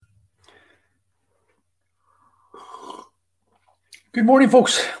Good morning,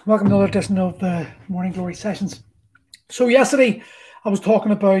 folks. Welcome to another edition of the Morning Glory Sessions. So yesterday, I was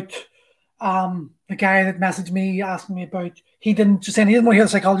talking about the guy that messaged me asking me about, he didn't want to hear the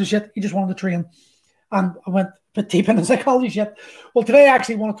psychology shit, he just wanted to train. And I went a bit deep into psychology shit. Well, today I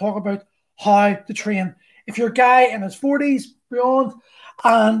actually want to talk about how to train. If you're a guy in his 40s, beyond,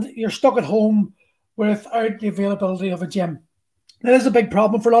 and you're stuck at home without the availability of a gym, that is a big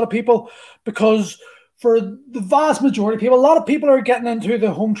problem for a lot of people, because for the vast majority of people, a lot of people are getting into the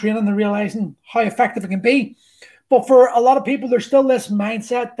home training and realizing how effective it can be. But for a lot of people, there's still this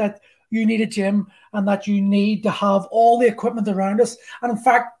mindset that you need a gym and that you need to have all the equipment around us. And in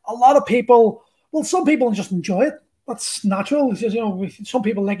fact, a lot of people, well, some people just enjoy it. That's natural. It's just, some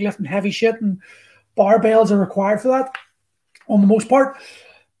people like lifting heavy shit, and barbells are required for that on the most part.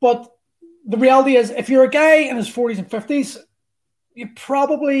 But the reality is, if you're a guy in his 40s and 50s, you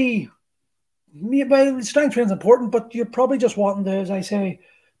probably, strength training is important, but you're probably just wanting to, as I say,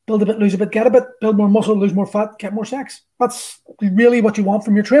 build a bit, lose a bit, get a bit, build more muscle, lose more fat, get more sex. That's really what you want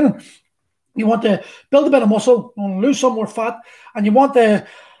from your training. You want to build a bit of muscle, you want to lose some more fat, and you want the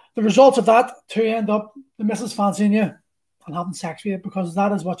results of that to end up the missus fancying you and having sex with you, because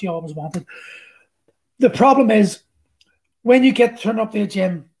that is what you always wanted. The problem is, when you get turned up to a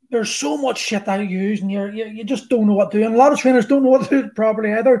gym, there's so much shit that you use, and you just don't know what to do. And a lot of trainers don't know what to do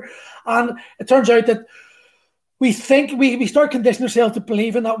properly either. And it turns out that we think we start conditioning ourselves to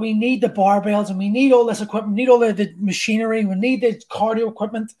believing that we need the barbells and we need all this equipment, we need all the machinery, we need the cardio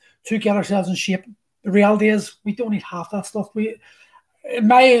equipment to get ourselves in shape. The reality is, we don't need half that stuff. In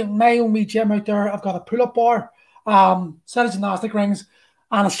my own wee gym out there, I've got a pull-up bar, set of gymnastic rings,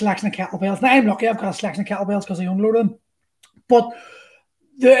 and a selection of kettlebells. Now, I'm lucky I've got a selection of kettlebells because I unload them. But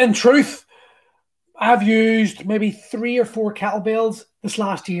in truth, I've used maybe 3 or 4 kettlebells this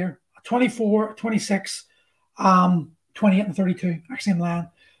last year: 24, 26, 28, and 32. Actually, I'm lying.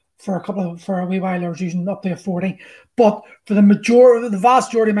 For a wee while, I was using up to a 40. But for the vast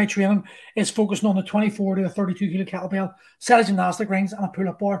majority of my training is focusing on the 24 to the 32 kilo kettlebell, set of gymnastic rings, and a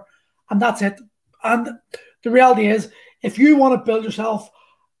pull-up bar, and that's it. And the reality is, if you want to build yourself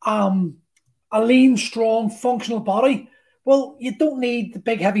a lean, strong, functional body, well, you don't need the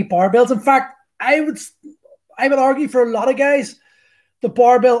big, heavy barbells. In fact, I would argue for a lot of guys, the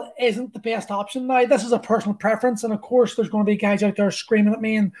barbell isn't the best option. Now, this is a personal preference, and of course, there's going to be guys out there screaming at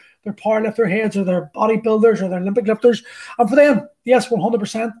me, and they're powerlifter heads, or they're bodybuilders, or they're Olympic lifters. And for them, yes,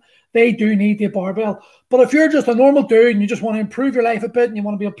 100%, they do need the barbell. But if you're just a normal dude and you just want to improve your life a bit and you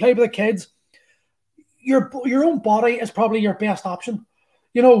want to be able to play with the kids, your own body is probably your best option.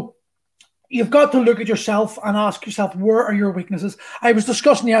 You've got to look at yourself and ask yourself, where are your weaknesses? I was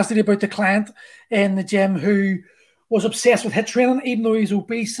discussing yesterday about the client in the gym who was obsessed with HIIT training, even though he's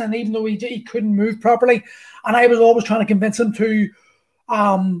obese and even though he couldn't move properly. And I was always trying to convince him to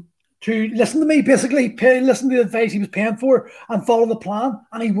listen to me, basically, listen to the advice he was paying for and follow the plan.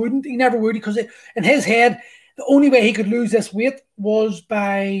 And he wouldn't. He never would, because in his head, the only way he could lose this weight was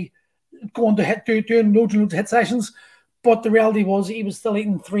by going to HIIT, doing loads and loads of HIIT sessions. But the reality was, he was still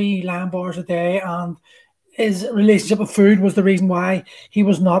eating 3 lamb bars a day, and his relationship with food was the reason why he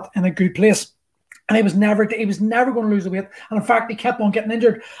was not in a good place. And he was never going to lose the weight. And in fact, he kept on getting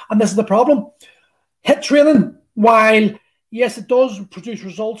injured. And this is the problem. HIIT training, while yes, it does produce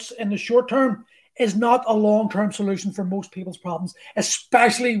results in the short term, is not a long-term solution for most people's problems,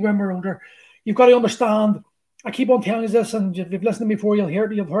 especially when we're older. You've got to understand, I keep on telling you this, and if you've listened to me before,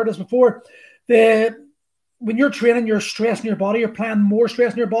 you've heard this before. When you're training, you're stressing your body, you're applying more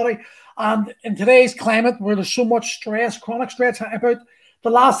stress in your body. And in today's climate, where there's so much stress, chronic stress about,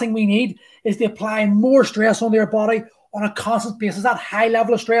 the last thing we need is to apply more stress on your body on a constant basis. That high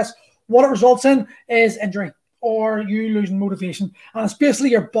level of stress, what it results in is injury, or you losing motivation. And it's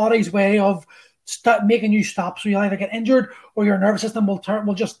basically your body's way of making you stop. So you'll either get injured, or your nervous system will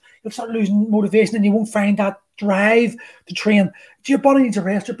you'll start losing motivation, and you won't find that drive to train. Your body needs a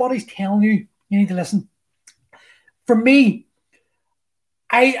rest. Your body's telling you need to listen. For me,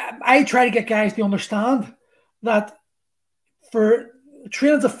 I try to get guys to understand that for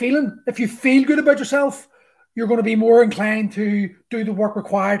training's a feeling. If you feel good about yourself, you're going to be more inclined to do the work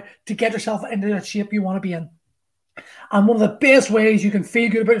required to get yourself into the shape you want to be in. And one of the best ways you can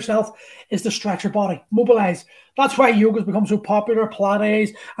feel good about yourself is to stretch your body, mobilize. That's why yoga's become so popular,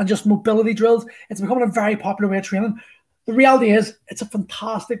 Pilates, and just mobility drills. It's becoming a very popular way of training. The reality is, it's a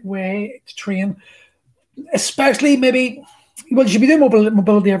fantastic way to train. Especially you should be doing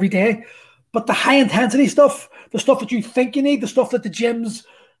mobility every day, but the high intensity stuff, the stuff that you think you need, the stuff that the gyms,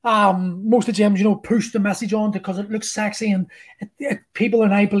 most of the gyms, push the message on because it looks sexy, and people are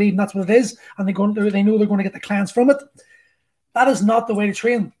now believing that's what it is, and they know they're going to get the clients from it. That is not the way to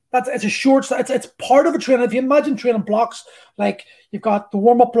train. It's a short. It's part of a training. If you imagine training blocks, like you've got the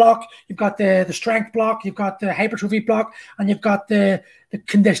warm up block, you've got the strength block, you've got the hypertrophy block, and you've got the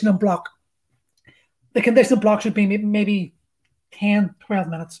conditioning block. The conditioning block should be maybe 10, 12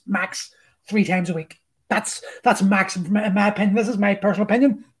 minutes max, 3 times a week. That's max in my opinion. This is my personal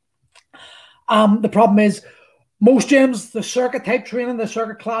opinion. The problem is most gyms, the circuit type training, the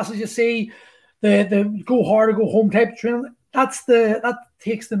circuit classes you see, the go hard or go home type training, that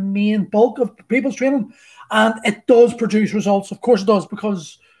takes the main bulk of people's training, and it does produce results. Of course it does,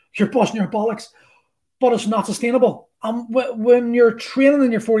 because you're busting your bollocks, but it's not sustainable. When you're training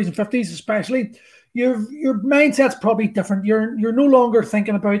in your 40s and 50s, especially, your mindset's probably different. You're no longer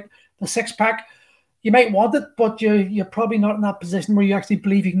thinking about the six pack. You might want it, but you're probably not in that position where you actually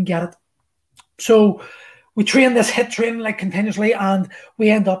believe you can get it. So we train this HIIT training like continuously, and we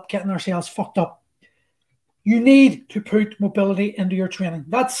end up getting ourselves fucked up. You need to put mobility into your training.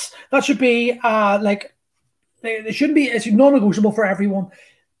 That should be it shouldn't be. It's non-negotiable for everyone.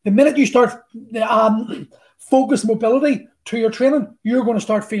 The minute you start focus mobility to your training, you're going to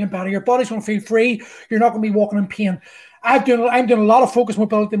start feeling better. Your body's going to feel free. You're not going to be walking in pain. I'm doing a lot of focus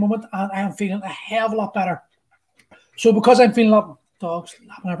mobility at the moment, and I am feeling a hell of a lot better. So because I'm feeling a lot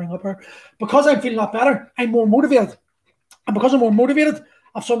because I'm feeling a lot better, I'm more motivated. And because I'm more motivated,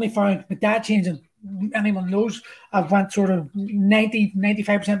 I've suddenly found my diet changing. Anyone knows I've went sort of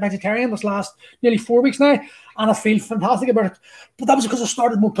 90-95% vegetarian this last nearly 4 weeks now, and I feel fantastic about it. But that was because I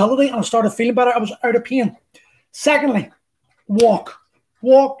started mobility and I started feeling better. I was out of pain. Secondly, walk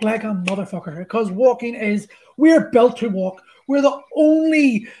like a motherfucker, because we're built to walk. We're the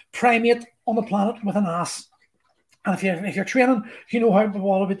only primate on the planet with an ass. And if you're training, you know how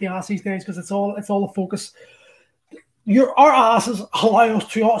all about the ass these days, because it's all the focus. Our asses allow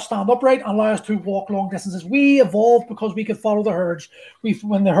us to stand upright and allow us to walk long distances. We evolved because we could follow the herds.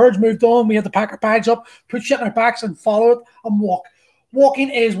 When the herds moved on, we had to pack our bags up, put shit in our backs, and follow it and walk. Walking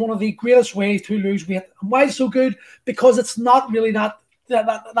is one of the greatest ways to lose weight. And why it's so good? Because it's not really that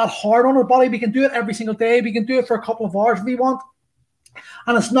hard on our body. We can do it every single day. We can do it for a couple of hours if we want,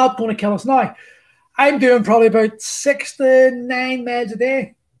 and it's not going to kill us now. I'm doing probably about 6 to 9 miles a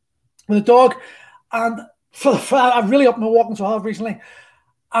day with a dog, and I've really upped my walking so hard recently.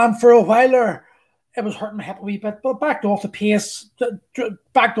 And for a while there, it was hurting my hip a wee bit, but backed off the pace,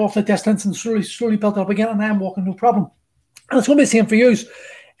 backed off the distance, and slowly built it up again, and now I'm walking no problem. And it's going to be the same for you.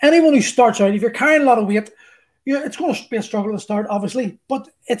 Anyone who starts out, if you're carrying a lot of weight, it's going to be a struggle to start, obviously, but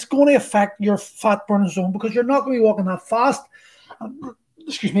it's going to affect your fat burning zone, because you're not going to be walking that fast.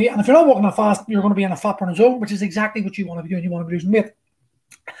 Excuse me. And if you're not walking that fast, you're going to be in a fat burning zone, which is exactly what you want to be doing. You want to be losing weight.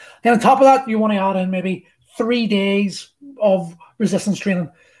 Then on top of that, you want to add in maybe 3 days of resistance training.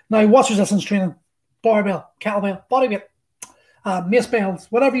 Now, what's resistance training? Barbell, kettlebell, bodyweight, mace bells,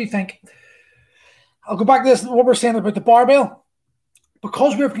 whatever you think. I'll go back to this, what we're saying about the barbell.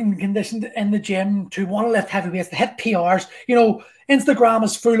 Because we're being conditioned in the gym to want to lift heavy weights, to hit PRs, Instagram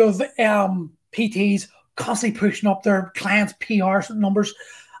is full of PTs constantly pushing up their clients' PRs numbers.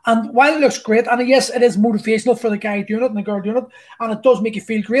 And while it looks great, and yes, it is motivational for the guy doing it and the girl doing it, and it does make you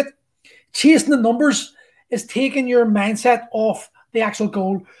feel great, chasing the numbers is taking your mindset off the actual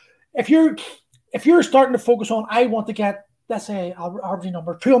goal. If you're starting to focus on, I want to get, let's say, average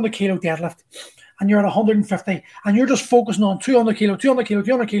number, 200 kilo deadlift, and you're at 150, and you're just focusing on 200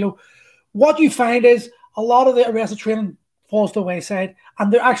 kilo, what you find is a lot of the rest of training falls to the wayside,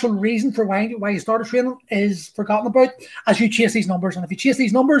 and the actual reason for why you started training is forgotten about as you chase these numbers. And if you chase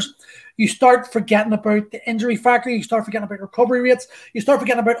these numbers, you start forgetting about the injury factor, you start forgetting about recovery rates, you start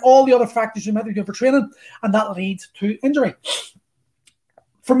forgetting about all the other factors you might be doing for training, and that leads to injury.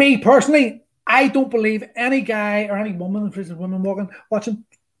 For me personally, I don't believe any guy or any woman, if there's women watching,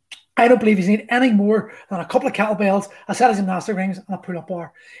 I don't believe you need any more than a couple of kettlebells, a set of gymnastic rings, and a pull-up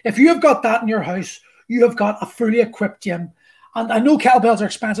bar. If you've got that in your house, you have got a fully equipped gym. And I know kettlebells are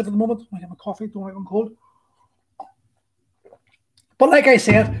expensive at the moment. I get my coffee, don't like them cold. But like I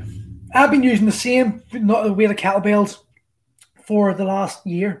said, I've been using the same weight of kettlebells for the last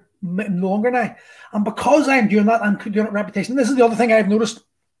year, longer now. And because I'm doing that, I'm doing it at repetition. This is the other thing I've noticed.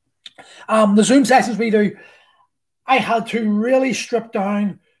 The Zoom sessions we do, I had to really strip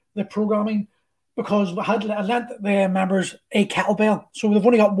down the programming, because I lent the members a kettlebell. So they've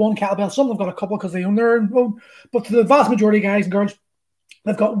only got one kettlebell. Some have got a couple because they own their own. But for the vast majority of guys and girls,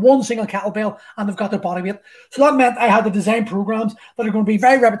 they've got one single kettlebell and they've got their body weight. So that meant I had to design programs that are going to be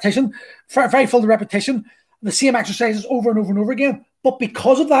very full of repetition, the same exercises over and over and over again. But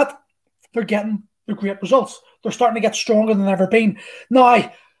because of that, they're getting the great results. They're starting to get stronger than they've ever been. Now,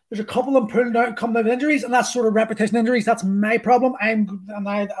 There's a couple of them pulling out, coming out with injuries, and that's sort of repetition injuries. That's my problem. I've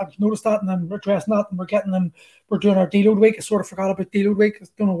noticed that, and I'm addressing that, and we're getting them. We're doing our deload week. I sort of forgot about deload week. I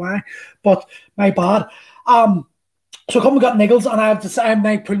don't know why, but my bad. So a couple got niggles, and I'm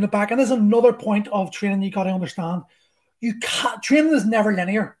now pulling it back. And there's another point of training you got to understand. Training is never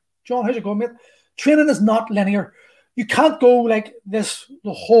linear. John, how's it going, mate? Training is not linear. You can't go like this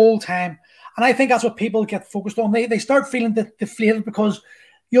the whole time. And I think that's what people get focused on. They start feeling deflated because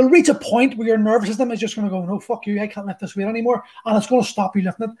you'll reach a point where your nervous system is just going to go, no, fuck you, I can't lift this weight anymore. And it's going to stop you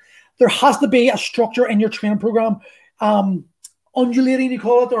lifting it. There has to be a structure in your training program, undulating, you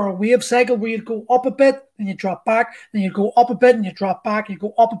call it, or a wave cycle where you go up a bit and you drop back, then you go up a bit and you drop back, you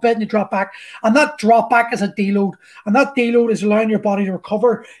go up a bit and you drop back. And that drop back is a deload. And that deload is allowing your body to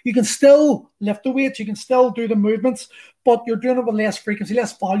recover. You can still lift the weights, you can still do the movements, but you're doing it with less frequency,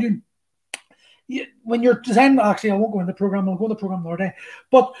 less volume. When you're designing, actually, I won't go into the program, I'll go into the program another day.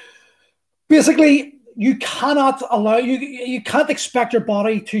 But basically, you cannot allow, you can't expect your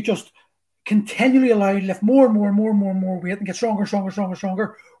body to just continually allow you to lift more and more weight and get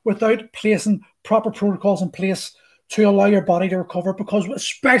stronger without placing proper protocols in place to allow your body to recover. Because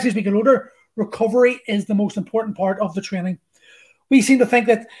especially as we get older, recovery is the most important part of the training. We seem to think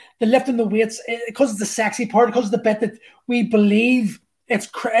that the lifting the weights, because it's the sexy part, because it's the bit that we believe it's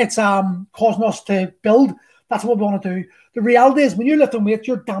causing us to build, that's what we want to do. The reality is when you're lifting weights,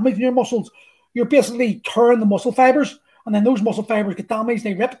 you're damaging your muscles. You're basically tearing the muscle fibers, and then those muscle fibers get damaged,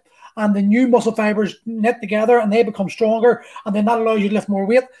 they rip, and the new muscle fibers knit together and they become stronger, and then that allows you to lift more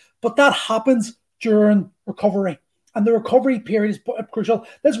weight. But that happens during recovery, and the recovery period is crucial.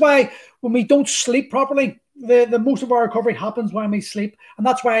 That's why when we don't sleep properly, the most of our recovery happens when we sleep, and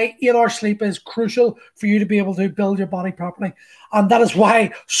that's why 8 hours sleep is crucial for you to be able to build your body properly. And that is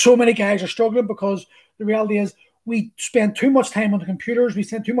why so many guys are struggling, because the reality is we spend too much time on the computers, we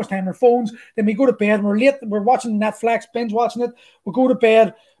spend too much time on our phones, then we go to bed and we're late, we're watching Netflix, binge watching it, we'll go to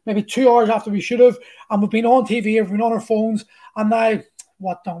bed maybe 2 hours after we should have, and we've been on TV, we've been on our phones, and now,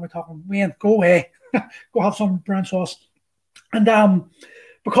 what are we talking? Wayne, go away, go have some brown sauce. And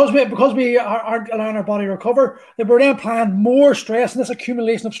because we aren't allowing our body to recover, then we're then applying more stress, and this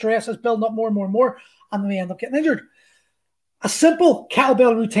accumulation of stress is building up more and more, and then we end up getting injured. A simple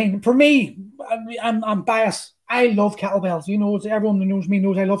kettlebell routine. For me, I'm biased. I love kettlebells. You know, everyone who knows me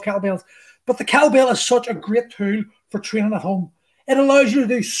knows I love kettlebells. But the kettlebell is such a great tool for training at home. It allows you to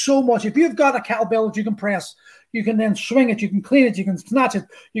do so much. If you've got a kettlebell that you can press, you can then swing it, you can clean it, you can snatch it,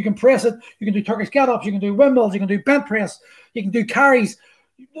 you can press it, you can do Turkish get-ups, you can do windmills, you can do bent press, you can do carries.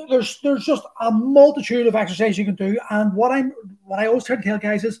 There's just a multitude of exercises you can do. And what I always try to tell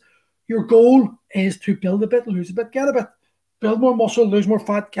guys is your goal is to build a bit, lose a bit, get a bit. Build more muscle, lose more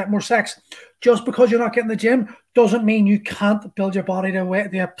fat, get more sex. Just because you're not getting the gym doesn't mean you can't build your body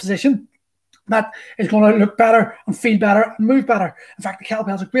to a position that is going to look better and feel better and move better. In fact, the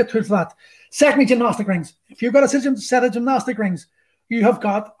kettlebell is a great tool for that. Secondly, gymnastic rings. If you've got a set of gymnastic rings, you have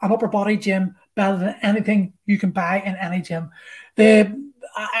got an upper body gym better than anything you can buy in any gym. When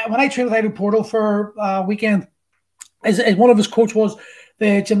I trained with Ido Portal for a weekend, one of his quotes was,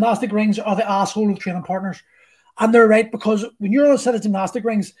 the gymnastic rings are the asshole of training partners. And they're right, because when you're on a set of gymnastic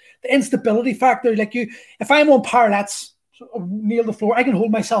rings, the instability factor, if I'm on parallettes, near the floor, I can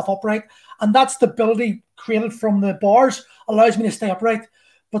hold myself upright. And that stability created from the bars allows me to stay upright.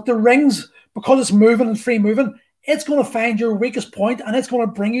 But the rings, because it's moving and free moving, it's going to find your weakest point and it's going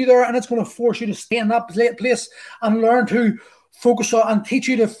to bring you there, and it's going to force you to stay in that place and learn to focus on and teach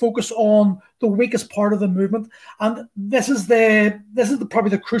you to focus on the weakest part of the movement. And this is probably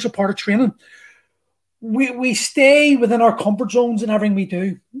the crucial part of training. We stay within our comfort zones in everything we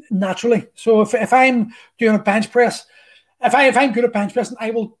do naturally. So if I'm doing a bench press, if I'm good at bench pressing,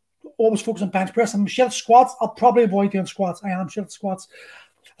 I will always focus on bench press. And shit at squats, I'll probably avoid doing squats. I am shit at squats,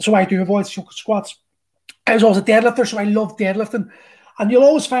 so I do avoid squats. I was always a deadlifter, so I love deadlifting. And you'll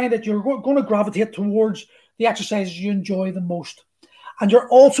always find that you're going to gravitate towards the exercises you enjoy the most, and you're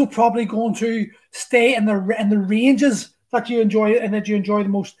also probably going to stay in the ranges that you enjoy and that you enjoy the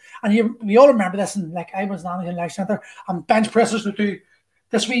most. And we all remember this, and like I was in Anaheim Life Centre, and bench pressers would do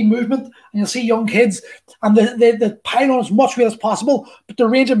this wee movement, and you'll see young kids, and they pile on as much weight as possible, but the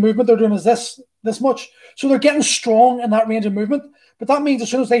range of movement they're doing is this much. So they're getting strong in that range of movement, but that means as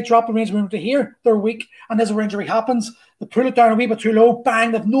soon as they drop the range of movement to here, they're weak, and as an injury happens, they pull it down a wee bit too low,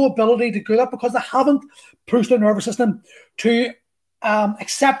 bang, they have no ability to do that because they haven't pushed their nervous system to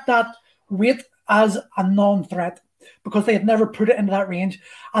accept that weight as a non-threat, because they have never put it into that range.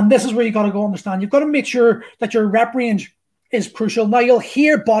 And this is where you got to go understand. You've got to make sure that your rep range is crucial. Now, you'll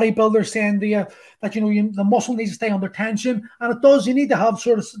hear bodybuilders saying to you that, the muscle needs to stay under tension, and it does. You need to have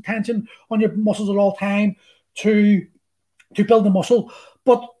sort of tension on your muscles at all time to build the muscle.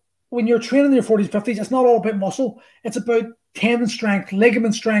 But when you're training in your 40s, 50s, it's not all about muscle. It's about tendon strength,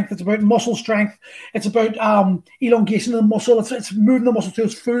 ligament strength. It's about muscle strength. It's about elongation of the muscle. It's moving the muscle to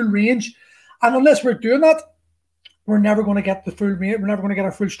its full range. And unless we're doing that, we're never going to get the full range. We're never going to get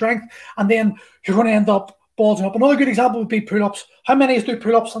our full strength. And then you're going to end up bulging up. Another good example would be pull-ups. How many of us do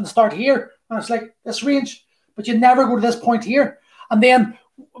pull-ups and start here? And it's like this range, but you never go to this point here. And then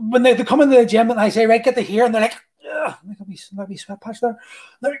when they come into the gym and I say, right, get to here, and they're like, let me sweat patch there.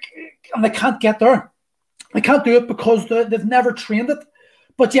 And they can't get there. They can't do it because they've never trained it.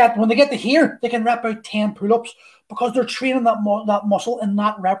 But yet, when they get to here, they can rep out 10 pull-ups because they're training that muscle in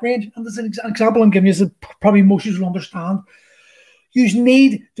that rep range. And there's an example I'm giving you that probably most of you will understand. You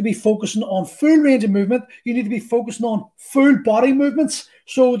need to be focusing on full range of movement. You need to be focusing on full body movements.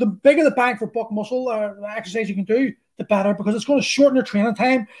 So the bigger the bang for buck muscle exercise you can do, the better, because it's going to shorten your training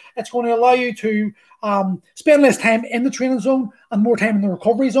time. It's going to allow you to spend less time in the training zone and more time in the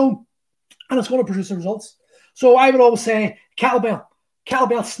recovery zone. And it's going to produce the results. So I would always say kettlebell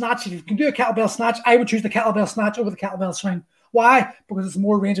snatch. If you can do a kettlebell snatch, I would choose the kettlebell snatch over the kettlebell swing. Why? Because it's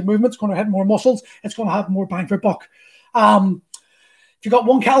more range of movement. It's going to hit more muscles. It's going to have more bang for buck. If you've got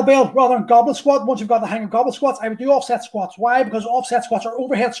one kettlebell rather than goblet squat, once you've got the hang of goblet squats, I would do offset squats. Why? Because offset squats are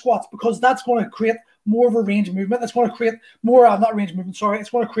overhead squats, because that's going to create more of a range of movement. It's going to create more, not range of movement, sorry.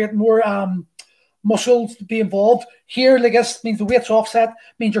 It's going to create more muscles to be involved. Here, like this, means the weight's offset,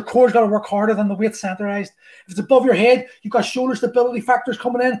 means your core's got to work harder than the weight centralized. If it's above your head, you've got shoulder stability factors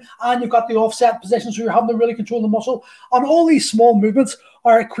coming in, and you've got the offset position, so you're having to really control the muscle. And all these small movements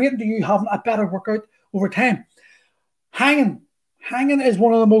are equating to you having a better workout over time. Hanging is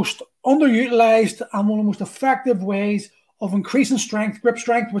one of the most underutilized and one of the most effective ways of increasing strength, grip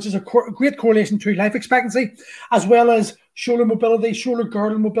strength, which is a great correlation to life expectancy, as well as shoulder mobility, shoulder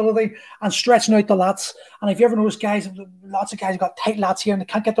girdle mobility, and stretching out the lats. And if you ever notice, guys, lots of guys have got tight lats here and they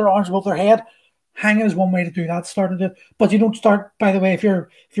can't get their arms above their head. Hanging is one way to do that. But you don't start, by the way, if you're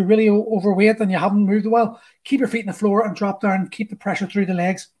really overweight and you haven't moved well, keep your feet on the floor and drop down, keep the pressure through the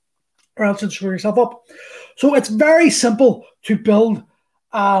legs, or else you'll screw yourself up. So it's very simple to build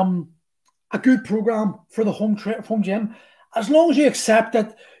a good program for the home gym, as long as you accept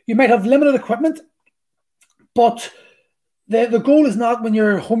that you might have limited equipment, but the goal is not, when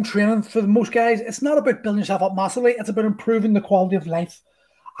you're home training, for most guys, it's not about building yourself up massively. It's about improving the quality of life.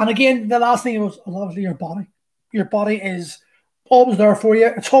 And again, the last thing is obviously your body. Your body is always there for you.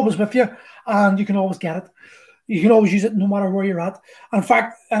 It's always with you, and you can always get it. You can always use it no matter where you're at. In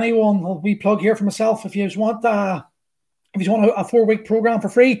fact, anyone, we plug here for myself, if you want a 4-week program for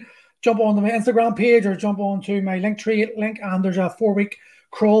free, jump onto my Instagram page or jump onto my Linktree link, and there's a 4-week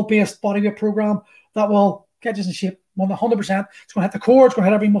crawl-based bodyweight program that will get you in shape 100%. It's going to hit the core, it's going to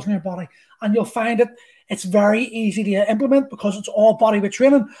hit every muscle in your body, and you'll find it's very easy to implement because it's all bodyweight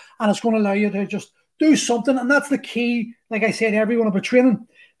training, and it's going to allow you to just do something. And that's the key. Like I said, everyone about training,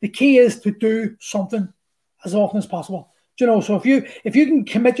 the key is to do something as often as possible. So if you can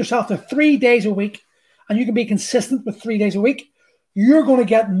commit yourself to 3 days a week, and you can be consistent with 3 days a week, you're going to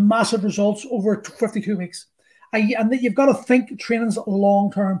get massive results over 52 weeks. And you've got to think training's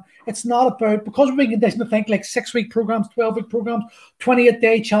long term. It's not about, because we're being conditioned to think like 6-week programs, 12-week programs,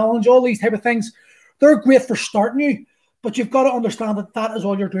 28-day challenge, all these type of things. They're great for starting you, but you've got to understand that is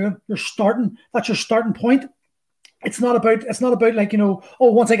all you're doing. You're starting. That's your starting point. It's not about like,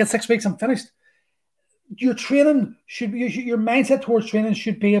 once I get 6 weeks, I'm finished. Your training should be, your mindset towards training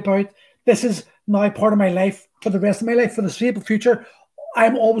should be about, this is now part of my life for the rest of my life, for the foreseeable future.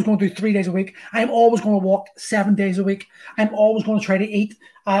 I'm always going to do 3 days a week. I'm always going to walk 7 days a week. I'm always going to try to eat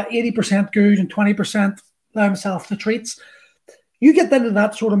 80% good and 20% allow myself the treats. You get into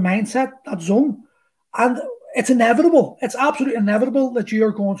that sort of mindset, that zone, and it's inevitable. It's absolutely inevitable that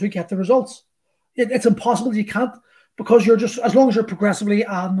you're going to get the results. It's impossible you can't, because you're just, as long as you're progressively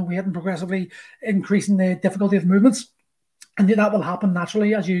adding the weight and progressively increasing the difficulty of movements, and that will happen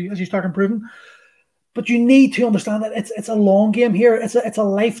naturally as you start improving. But you need to understand that it's a long game here. It's a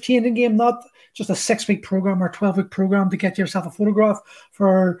life-changing game, not just a 6-week program or a 12-week program to get yourself a photograph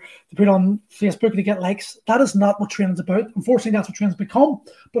to put on Facebook to get likes. That is not what training's about. Unfortunately, that's what training's become,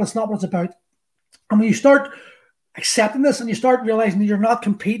 but it's not what it's about. And when you start accepting this and you start realizing that you're not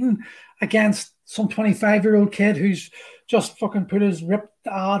competing against some 25-year-old kid who's just fucking put his ripped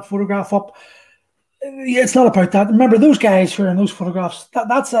ad photograph up, it's not about that. Remember, those guys who are in those photographs,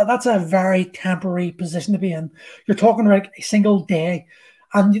 that's a very temporary position to be in. You're talking like a single day.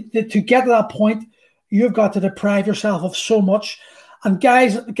 And to get to that point, you've got to deprive yourself of so much. And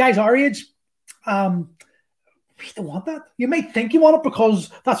guys our age, we don't want that. You might think you want it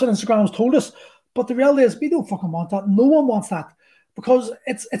because that's what Instagram has told us, but the reality is we don't fucking want that. No one wants that because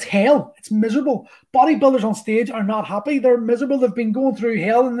it's hell. It's miserable. Bodybuilders on stage are not happy. They're miserable. They've been going through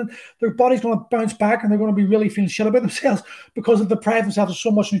hell, and their body's going to bounce back, and they're going to be really feeling shit about themselves because they've deprived themselves of so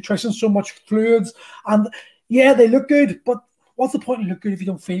much nutrition, so much fluids, and yeah, they look good, but what's the point in look good if you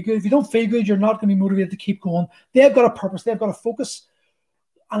don't feel good? If you don't feel good, you're not going to be motivated to keep going. They've got a purpose. They've got a focus,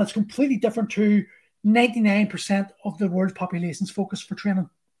 and it's completely different to 99% of the world's population's focus for training.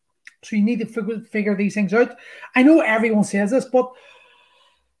 So you need to figure these things out. I know everyone says this, but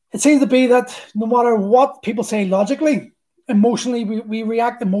it seems to be that no matter what people say logically, emotionally, we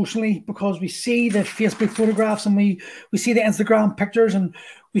react emotionally because we see the Facebook photographs and we see the Instagram pictures and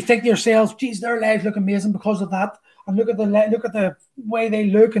we think to ourselves, geez, their lives look amazing because of that. And look at the way they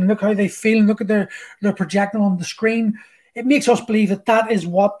look and look how they feel and look at their projecting on the screen. It makes us believe that that is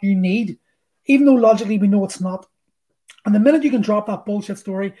what you need, even though logically we know it's not. And the minute you can drop that bullshit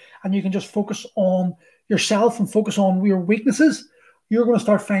story and you can just focus on yourself and focus on your weaknesses, you're going to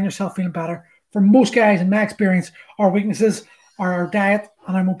start finding yourself feeling better. For most guys, in my experience, our weaknesses are our diet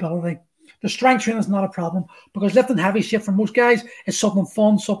and our mobility. The strength training is not a problem because lifting heavy shit for most guys is something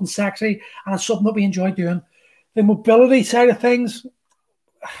fun, something sexy, and it's something that we enjoy doing. The mobility side of things,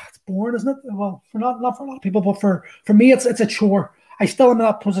 it's boring, isn't it? Well, not for a lot of people, but for me, it's a chore. I still am in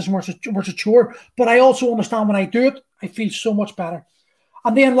that position where it's a chore, but I also understand when I do it, I feel so much better.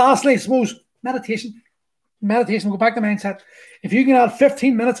 And then lastly, I suppose, meditation. Meditation, go back to mindset. If you can add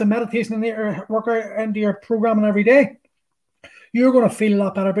 15 minutes of meditation in your workout into your programming every day, you're going to feel a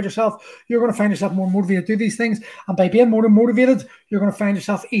lot better about yourself. You're going to find yourself more motivated to do these things. And by being more motivated, you're going to find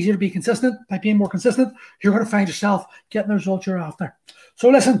yourself easier to be consistent. By being more consistent, you're going to find yourself getting the results you're after. So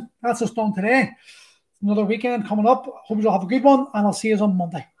listen, that's us done today. Another weekend coming up. Hope you'll have a good one, and I'll see you on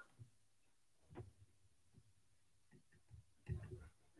Monday.